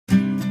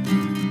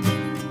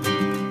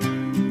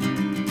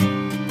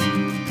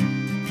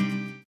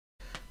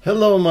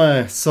Hello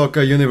my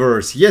soccer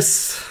universe.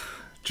 Yes,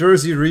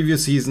 jersey review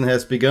season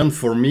has begun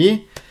for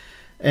me,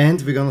 and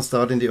we're gonna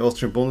start in the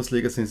Austrian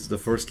Bundesliga since it's the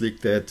first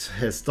league that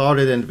has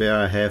started and where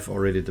I have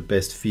already the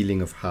best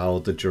feeling of how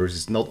the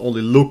jerseys not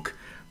only look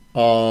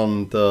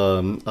on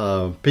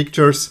the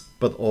pictures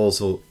but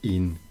also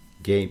in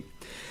game.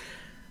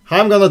 How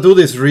I'm gonna do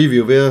this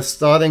review: we're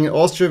starting in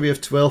Austria. We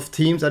have 12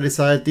 teams. I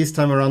decided this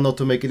time around not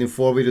to make it in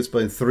 4 videos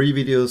but in 3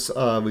 videos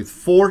with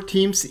 4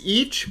 teams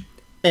each.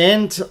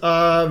 And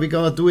we're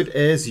gonna do it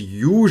as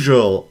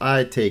usual.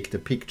 I take the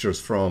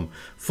pictures from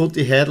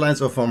footy headlines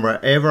or from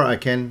wherever I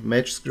can,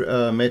 match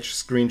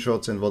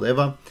screenshots and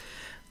whatever.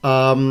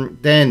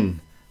 Then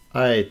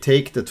I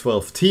take the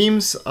 12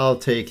 teams. I'll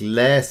take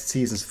last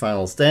season's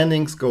final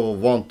standings, go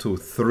 1, 2,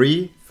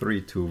 3,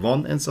 3, 2,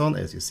 1, and so on,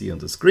 as you see on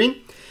the screen.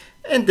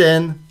 And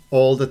then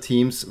all the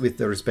teams with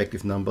their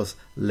respective numbers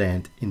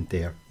land in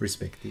their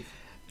respective.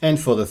 And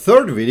for the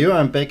third video,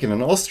 I'm back in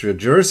an Austria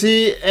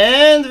jersey,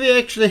 and we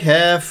actually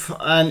have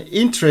an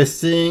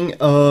interesting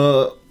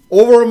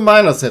over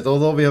minor set,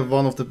 although we have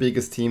one of the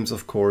biggest teams,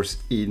 of course,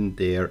 in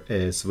there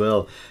as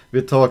well.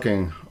 We're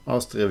talking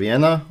Austria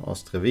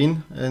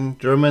Wien in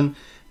German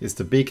is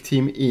the big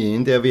team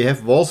in there. We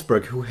have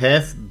Wolfsberg, who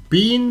have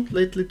been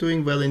lately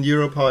doing well in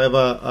Europe,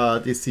 however,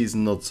 this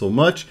season not so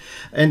much.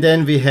 And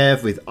then we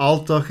have with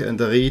Altach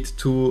and Ried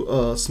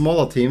 2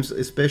 smaller teams,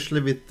 especially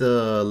with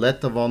the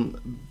latter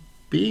one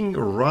being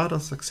rather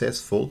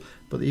successful,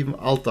 but even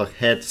Altach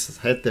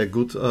had their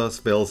good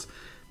spells,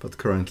 but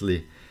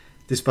currently,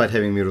 despite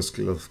having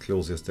Miroslav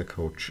Klose as their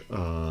coach,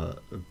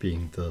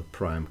 being the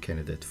prime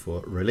candidate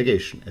for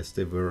relegation, as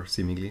they were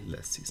seemingly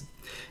last season.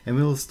 And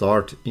we will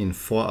start in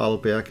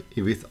Vorarlberg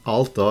with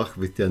Altach,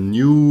 with their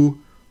new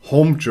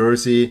home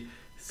jersey,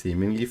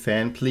 seemingly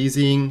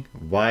fan-pleasing,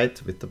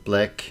 white with the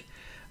black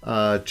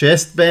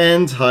chest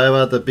band.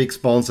 However, the big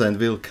sponsor, and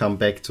we'll come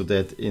back to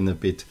that in a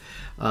bit,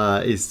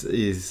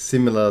 is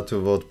similar to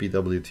what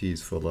BWT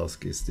is for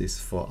LASK, is this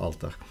for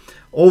Altach.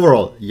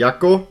 Overall,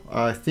 Jacko,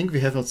 I think we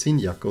have not seen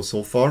Jacko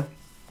so far,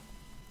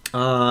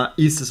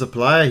 is the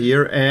supplier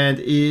here and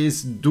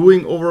is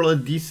doing overall a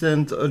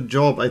decent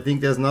job. I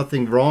think there's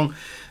nothing wrong.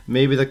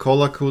 Maybe the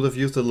color could have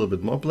used a little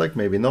bit more black,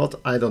 maybe not.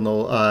 I don't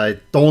know. I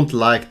don't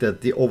like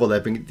that the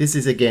overlapping. This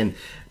is again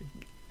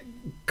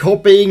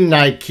copying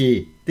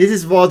Nike. This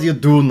is what you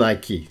do,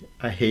 Nike.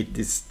 I hate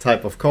this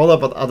type of color,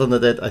 but other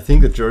than that, I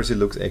think the jersey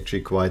looks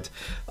actually quite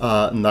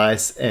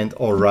nice and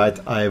alright.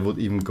 I would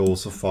even go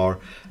so far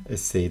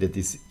as say that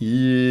this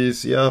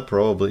is, yeah,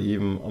 probably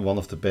even one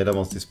of the better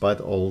ones, despite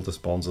all the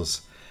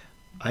sponsors.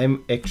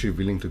 I'm actually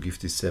willing to give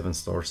this 7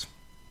 stars.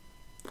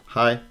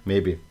 High,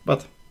 maybe,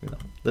 but you know,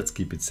 let's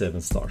keep it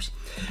 7 stars.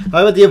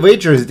 However, the away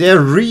jersey, they're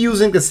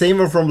reusing the same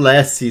one from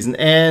last season,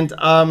 and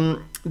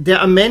there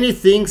are many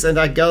things, and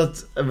I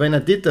got, when I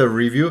did the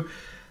review,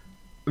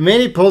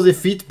 many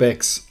positive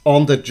feedbacks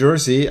on the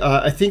jersey.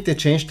 I think they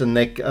changed the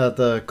neck,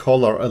 the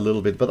collar a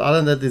little bit, but other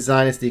than that, the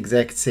design is the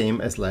exact same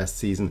as last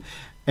season.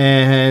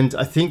 And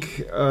I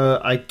think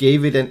I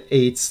gave it an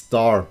 8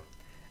 star.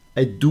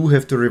 I do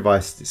have to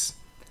revise this.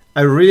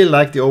 I really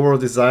like the overall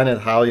design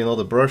and how, you know,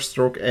 the brush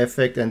stroke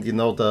effect and, you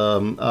know,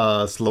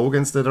 the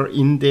slogans that are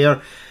in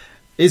there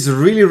is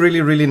really,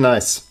 really, really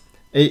nice.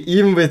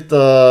 Even with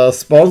the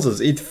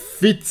sponsors, it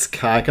fits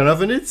kind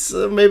of, and it's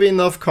maybe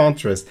enough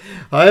contrast.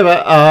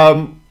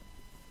 However,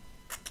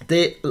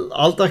 the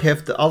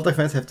Altach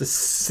fans have the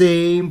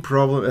same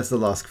problem as the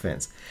LASK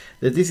fans.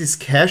 That this is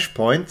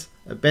Cashpoint,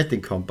 a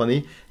betting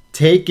company,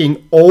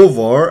 taking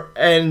over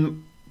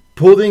and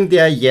putting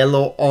their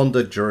yellow on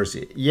the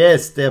jersey.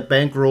 Yes, they're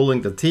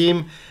bankrolling the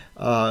team.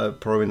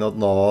 Probably not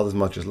as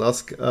much as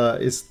LASK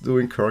is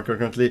doing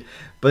currently,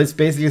 but it's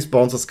basically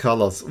sponsors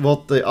colors.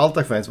 What the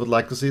Altach fans would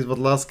like to see is what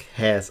LASK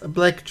has, a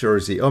black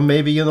jersey, or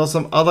maybe, you know,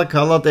 some other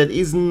color that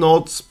is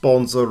not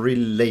sponsor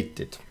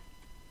related.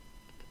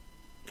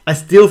 I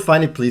still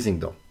find it pleasing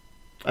though.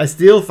 I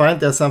still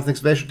find there's something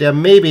special there.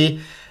 Maybe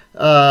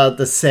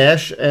the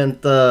sash and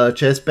the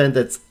chest band,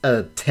 that's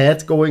a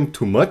tad going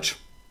too much.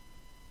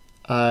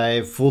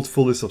 I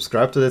fully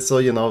subscribe to that, so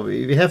you know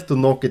we have to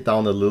knock it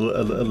down a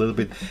little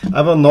bit.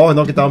 I will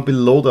knock it down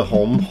below the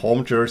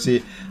home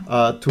jersey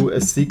to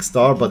a 6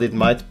 star, but it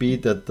might be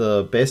that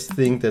the best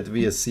thing that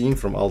we are seeing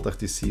from Altach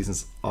this season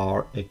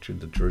are actually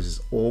the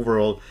jerseys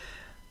overall,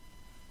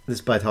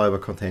 despite however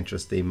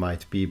contentious they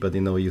might be. But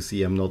you know, you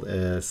see, I'm not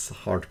as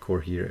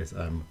hardcore here as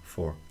I'm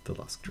for the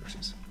LASK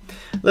jerseys.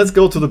 Let's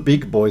go to the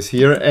big boys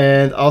here,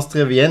 and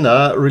Austria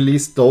Vienna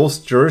released those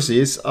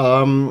jerseys.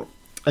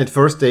 At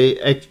first, they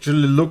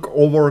actually look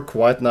over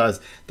quite nice.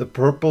 The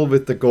purple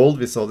with the gold,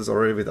 we saw this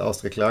already with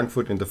Austria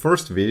Klagenfurt in the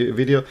first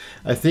video.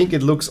 I think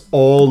it looks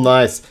all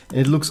nice, and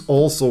it looks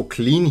also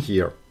clean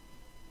here.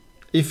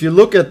 If you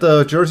look at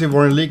the jersey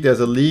worn in league, there's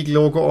a league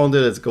logo on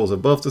there that goes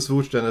above the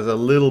swoosh, then there's a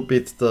little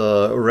bit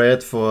the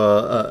red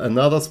for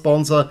another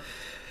sponsor.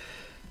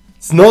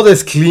 It's not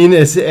as clean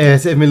as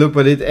it may look,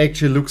 but it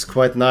actually looks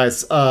quite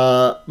nice.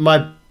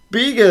 My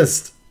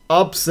biggest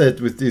upset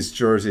with these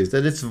jerseys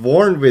that it's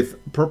worn with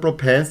purple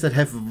pants that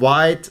have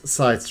white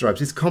side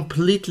stripes. It's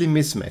completely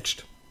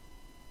mismatched.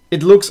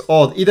 It looks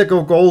odd. Either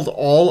go gold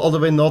all the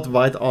way, not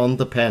white on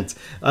the pants.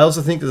 I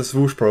also think that the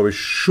swoosh probably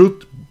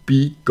should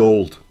be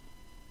gold.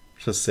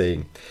 Just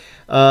saying.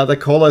 The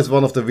collar is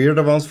one of the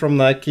weirder ones from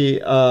Nike,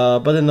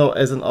 but you know,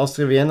 as an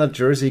Austria Wien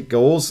jersey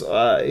goes,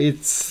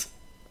 it's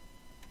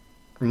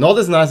not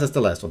as nice as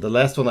the last one. The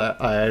last one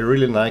I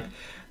really like.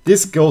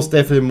 This goes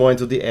definitely more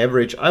into the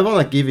average. I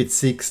want to give it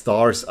 6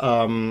 stars,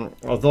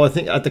 although I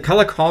think the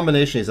color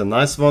combination is a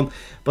nice one,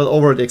 but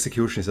overall the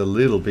execution is a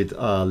little bit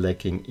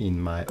lacking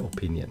in my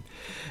opinion.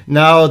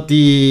 Now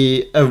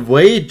the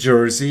away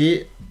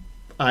jersey,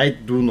 I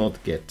do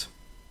not get.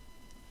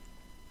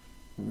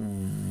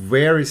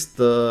 Where is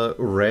the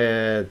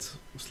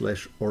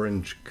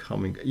red/orange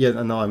coming?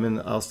 Yeah, no, I mean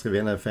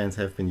Austria Wien fans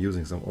have been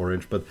using some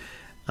orange, but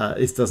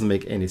it doesn't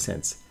make any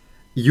sense.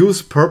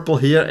 Use purple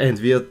here and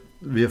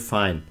we're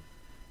fine.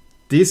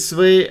 This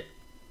way,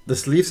 the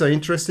sleeves are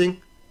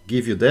interesting,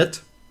 give you that,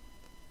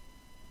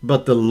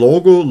 but the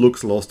logo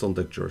looks lost on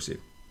that jersey.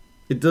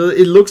 It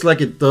looks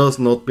like it does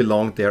not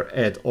belong there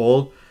at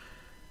all.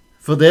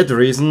 For that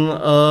reason,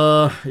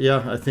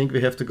 yeah, I think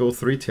we have to go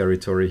 3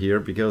 territory here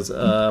because,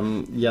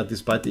 yeah,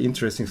 despite the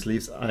interesting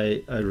sleeves,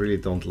 I really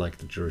don't like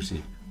the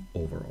jersey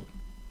overall.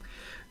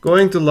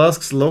 Going to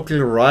Lusk's local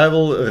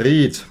rival,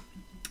 Ried.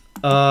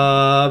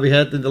 We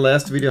had in the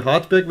last video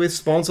Hardback with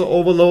sponsor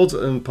overload.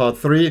 In part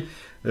 3,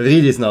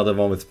 Ried is now the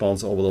one with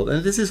sponsor overload.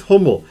 And this is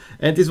Hummel.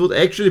 And this would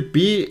actually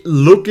be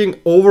looking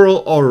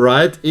overall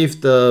alright if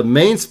the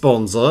main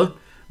sponsor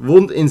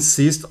wouldn't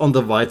insist on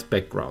the white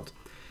background.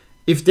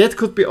 If that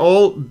could be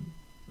all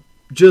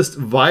just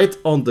white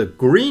on the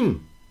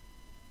green,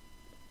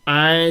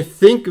 I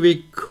think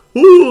we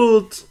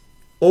could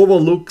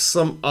overlook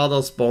some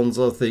other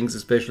sponsor things,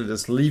 especially the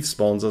sleeve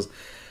sponsors.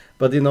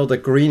 But you know, the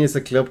green is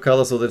a club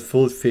color, so that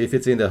full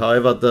fits in there.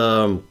 However,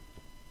 the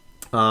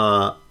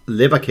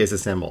Leberkäse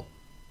semmel,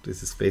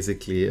 this is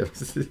basically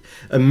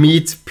a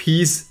meat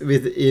piece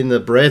within a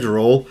bread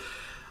roll.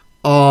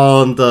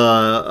 On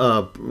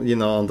the you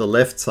know, on the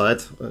left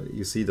side,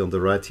 you see it on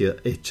the right here.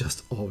 It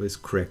just always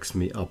cracks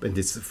me up, and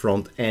it's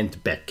front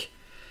and back.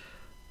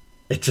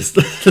 It just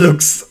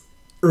looks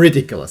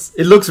ridiculous.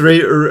 It looks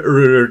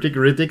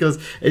ridiculous,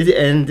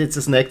 and it's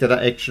a snack that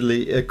I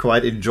actually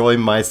quite enjoy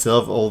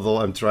myself, although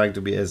I'm trying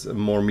to be as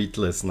more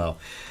meatless now.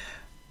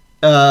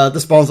 The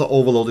sponsor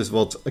overload is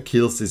what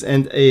kills this,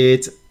 and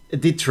it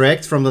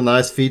detracts from the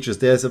nice features.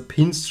 There's a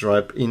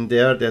pinstripe in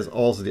there. There's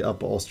also the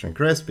Upper Austrian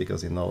crest,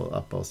 because you know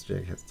Upper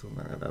Austria has to,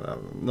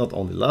 not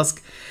only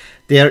Lusk.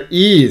 There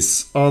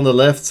is on the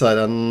left side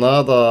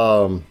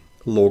another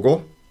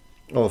logo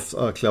of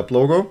a club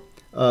logo.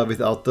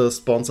 Without the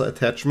sponsor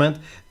attachment,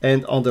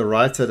 and on the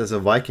right side there's a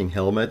Viking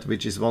helmet,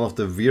 which is one of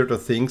the weirder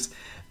things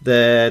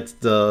that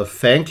the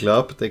fan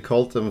club, they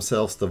called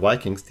themselves the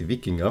Vikings, the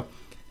Wikinger,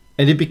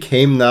 and it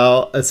became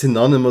now a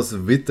synonymous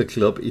with the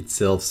club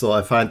itself. So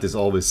I find this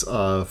always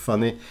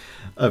funny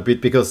a bit,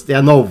 because there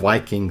are no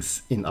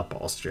Vikings in Upper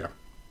Austria.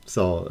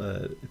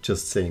 So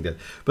just saying that.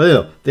 But you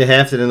know, they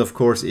have that, and of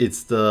course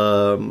it's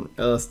the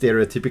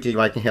stereotypical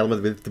Viking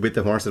helmet with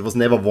the horns that was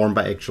never worn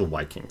by actual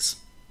Vikings.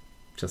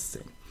 Just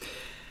saying.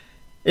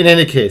 In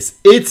any case,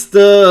 it's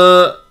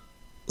the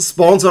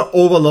sponsor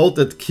overload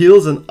that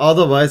kills an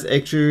otherwise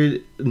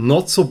actually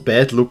not so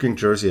bad looking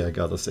jersey, I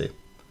gotta say.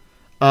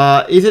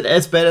 Is it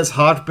as bad as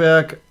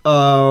Hardback?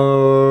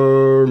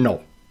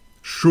 No,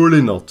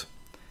 surely not.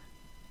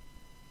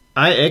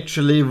 I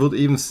actually would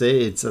even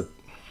say it's a...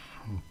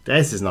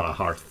 This is not a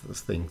hard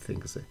thing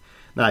to say.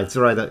 No, it's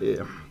right.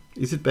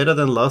 Is it better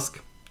than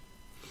Lusk?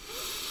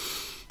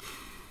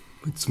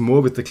 It's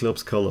more with the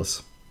club's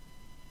colors.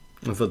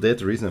 And for that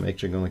reason, I'm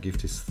actually going to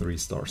give this 3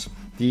 stars.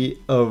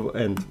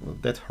 And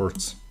that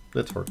hurts.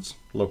 That hurts.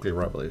 Locally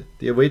rivalry.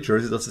 The away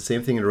jersey does the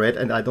same thing in red,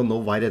 and I don't know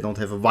why they don't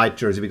have a white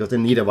jersey, because they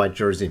need a white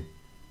jersey.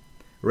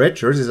 Red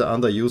jerseys are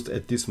underused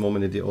at this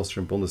moment in the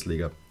Austrian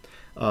Bundesliga.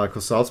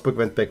 Because Salzburg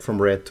went back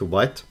from red to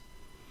white.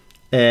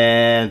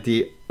 And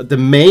the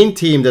main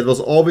team that was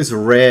always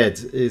red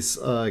is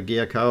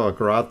GAK, or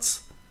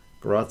Graz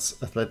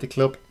Athletic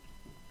Club.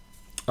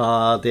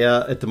 They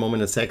are at the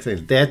moment in Saxony.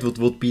 That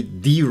would be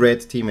the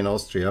red team in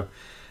Austria.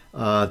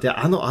 There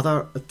are no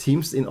other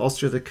teams in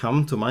Austria that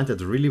come to mind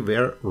that really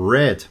wear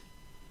red.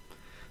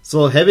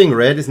 So having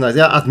red is nice.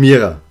 Yeah,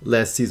 Admira.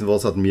 Last season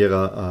was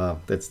Admira.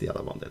 That's the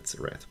other one that's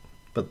red.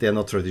 But they're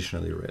not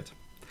traditionally red.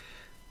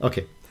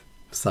 Okay,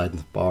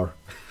 sidebar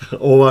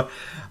over.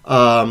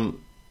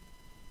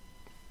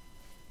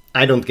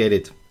 I don't get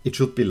it. It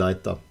should be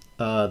lighter.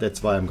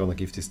 That's why I'm gonna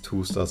give this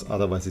 2 stars.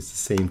 Otherwise, it's the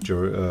same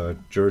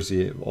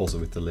jersey, also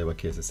with the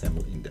Leberkäse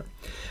assembled in there.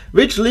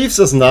 Which leaves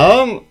us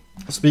now,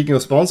 speaking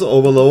of sponsor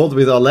overload,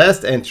 with our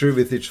last entry,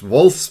 with which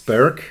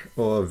Wolfsberg,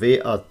 or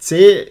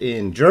WAC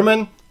in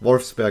German,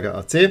 Wolfsberger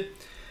AC.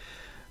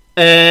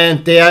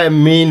 And they are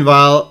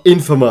meanwhile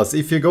infamous.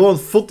 If you go on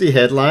footy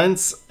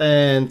headlines,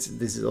 and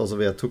this is also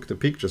where I took the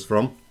pictures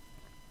from.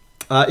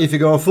 If you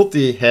go on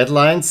footy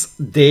headlines,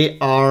 they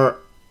are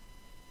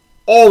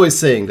always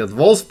saying that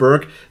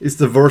Wolfsberg is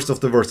the worst of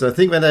the worst. I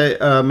think when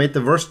I made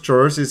the worst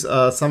jerseys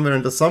somewhere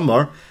in the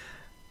summer,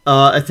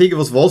 I think it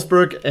was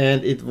Wolfsberg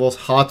and it was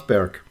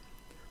Hartberg,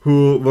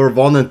 who were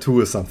 1 and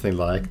 2 or something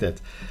like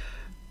that.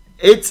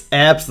 It's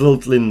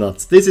absolutely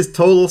nuts. This is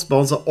total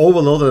sponsor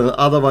overload and an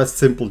otherwise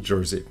simple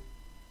jersey.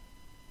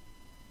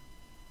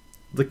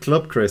 The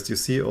club crest, you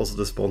see also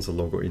the sponsor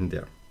logo in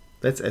there.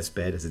 That's as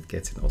bad as it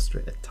gets in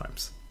Austria at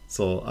times.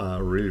 So I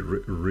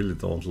really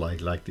don't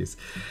like this.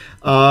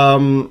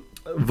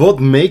 What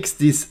makes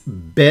this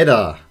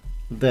better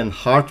than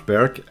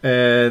Hartberg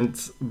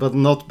but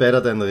not better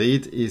than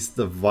Ried is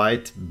the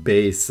white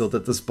base, so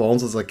that the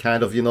sponsors are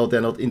kind of, you know,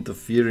 they're not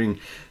interfering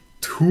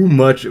too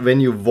much. When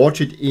you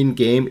watch it in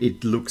game,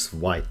 it looks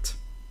white.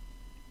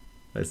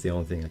 That's the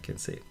only thing I can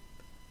say.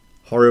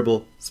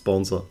 Horrible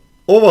sponsor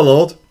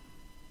overload.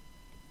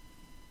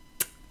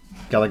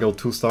 Gotta go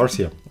 2 stars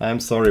here. I'm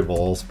sorry,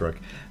 Wolfsberg.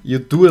 You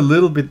do a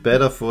little bit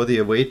better for the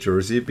away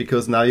jersey,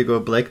 because now you go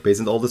black base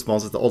and all the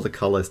sponsors, all the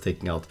color is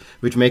taken out,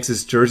 which makes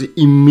this jersey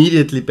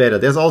immediately better.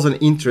 There's also an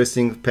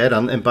interesting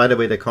pattern, and by the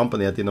way, the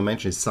company I didn't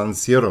mention is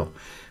SCR,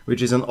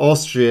 which is an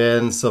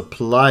Austrian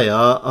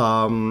supplier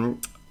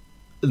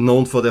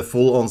known for their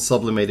full-on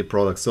sublimated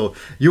products. So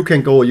you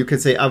can go, you can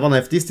say, I want to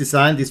have this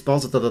design, this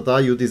sponsor,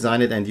 you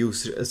design it and you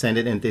send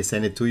it, and they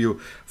send it to you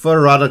for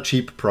a rather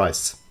cheap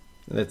price.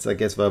 That's, I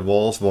guess, where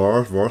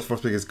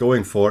Wolfsberg is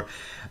going for.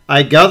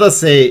 I gotta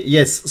say,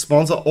 yes,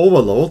 sponsor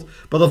overload,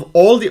 but of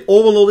all the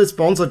overloaded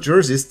sponsor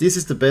jerseys, this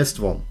is the best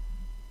one,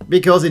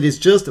 because it is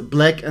just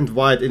black and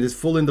white and is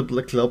full in the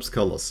black club's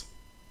colors.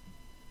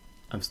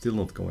 I'm still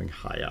not going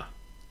higher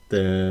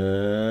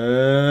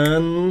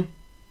than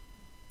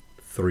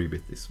 3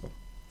 with this one.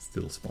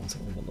 Still sponsor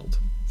overload,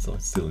 so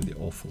it's still in the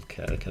awful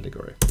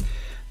category.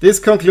 This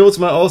concludes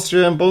my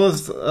Austrian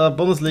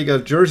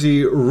Bundesliga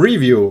jersey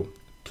review.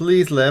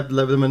 Please let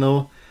me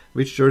know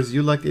which jersey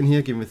you liked in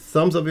here. Give me a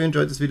thumbs up if you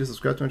enjoyed this video.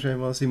 Subscribe to my channel if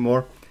you want to see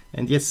more.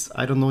 And yes,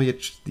 I don't know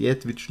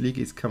yet which league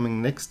is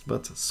coming next,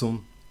 but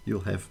soon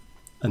you'll have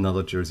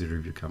another jersey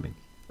review coming.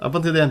 Up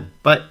until then,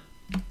 bye.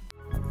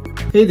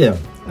 Hey there,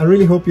 I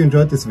really hope you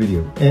enjoyed this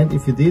video. And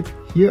if you did,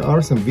 here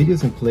are some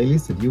videos and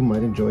playlists that you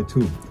might enjoy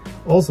too.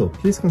 Also,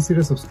 please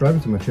consider subscribing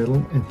to my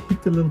channel and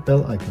hit the little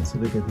bell icon so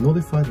that you get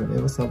notified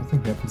whenever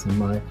something happens in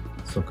my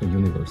soccer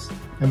universe.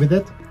 And with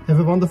that, have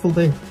a wonderful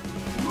day.